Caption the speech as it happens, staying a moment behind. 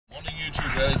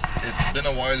Chris. It's been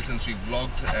a while since we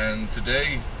vlogged, and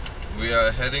today we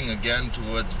are heading again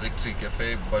towards Victory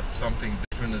Cafe, but something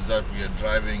different is that we are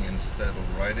driving instead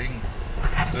of riding.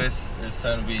 Chris is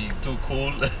trying to be too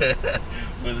cool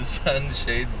with the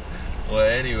sunshades. Well,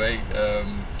 anyway,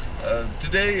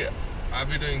 today I'll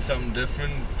be doing something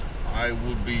different. I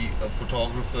would be a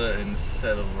photographer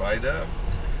instead of rider.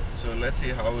 So let's see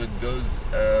how it goes.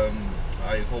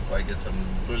 I hope I get some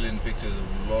brilliant pictures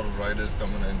of a lot of riders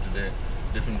coming in today.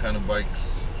 Different kind of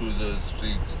bikes, cruisers,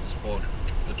 streets, the sport,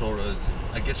 the tourers.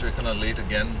 I guess we're kind of late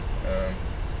again.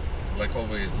 Like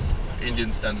always,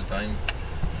 Indian Standard Time.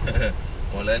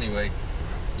 Well, anyway,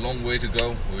 long way to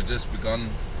go. We've just begun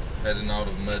heading out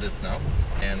of Merdif now.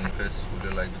 And Chris, would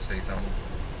you like to say something?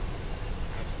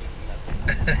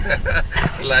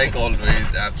 Like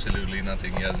always, absolutely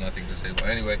nothing. He has nothing to say. But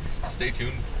anyway, stay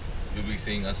tuned. You'll be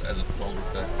seeing us as a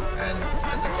photographer and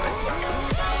as a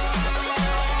driver.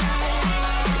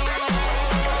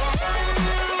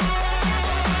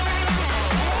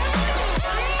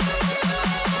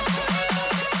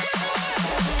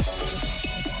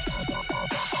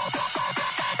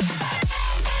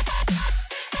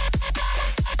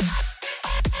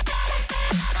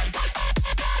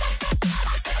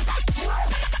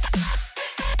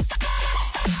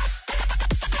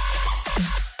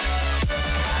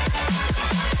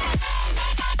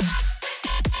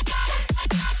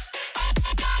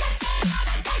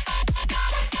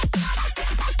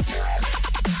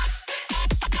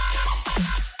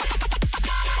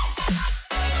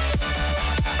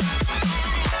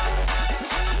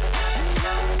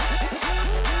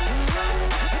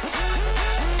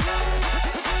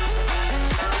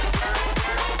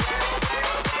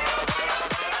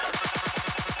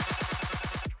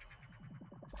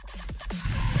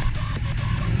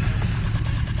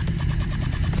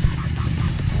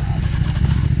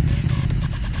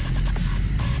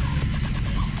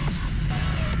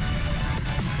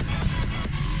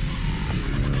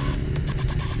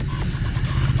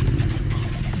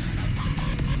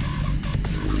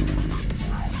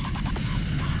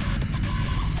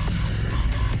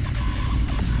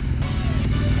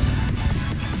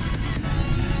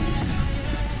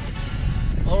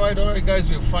 Alright guys,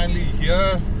 we're finally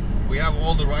here. We have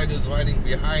all the riders riding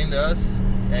behind us,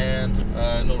 and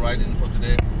no riding for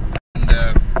today.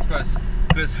 And of course,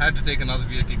 Chris had to take another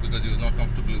vehicle because he was not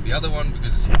comfortable with the other one,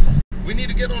 because we need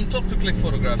to get on top to click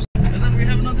photographs. And then we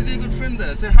have another dear good friend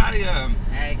there. Say hi.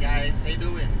 Hey guys, how you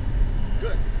doing?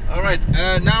 Good. Alright,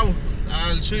 now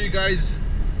I'll show you guys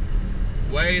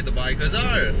where the bikers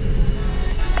are.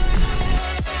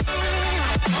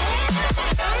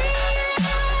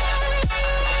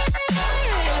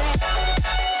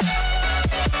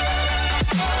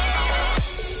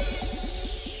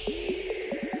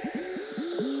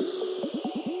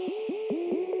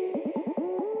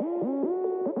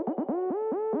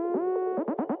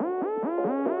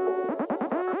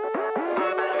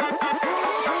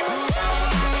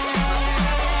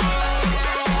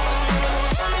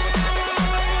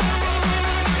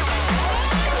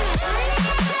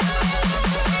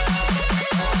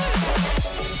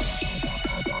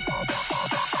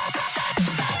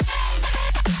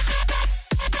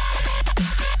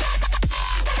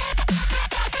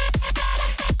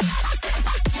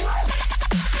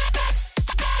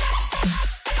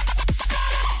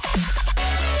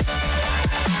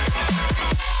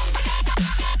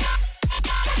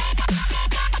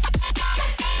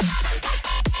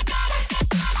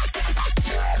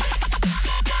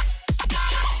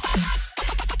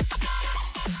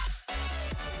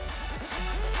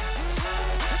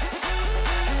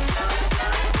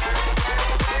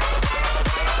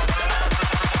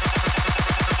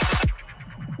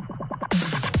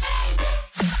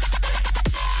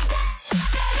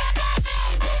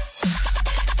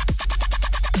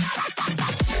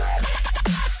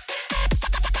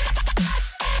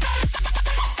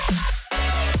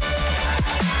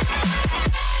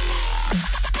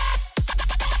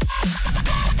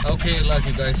 Okay, like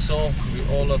you guys saw, we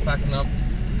all are packing up,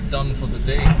 done for the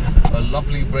day. A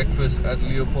lovely breakfast at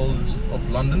Leopold's of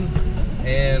London,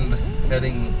 and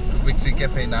heading to Victory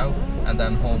Cafe now and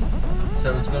then home.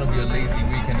 So it's going to be a lazy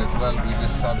weekend as well. We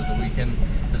just started the weekend.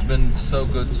 It's been so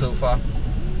good so far.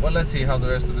 Well, let's see how the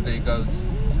rest of the day goes.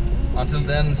 Until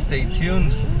then, stay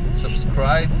tuned,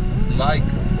 subscribe, like,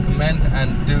 comment,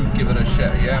 and do give it a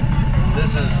share, yeah?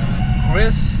 This is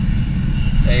Chris,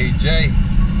 AJ,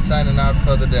 signing out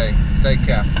for the day. Take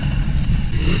care.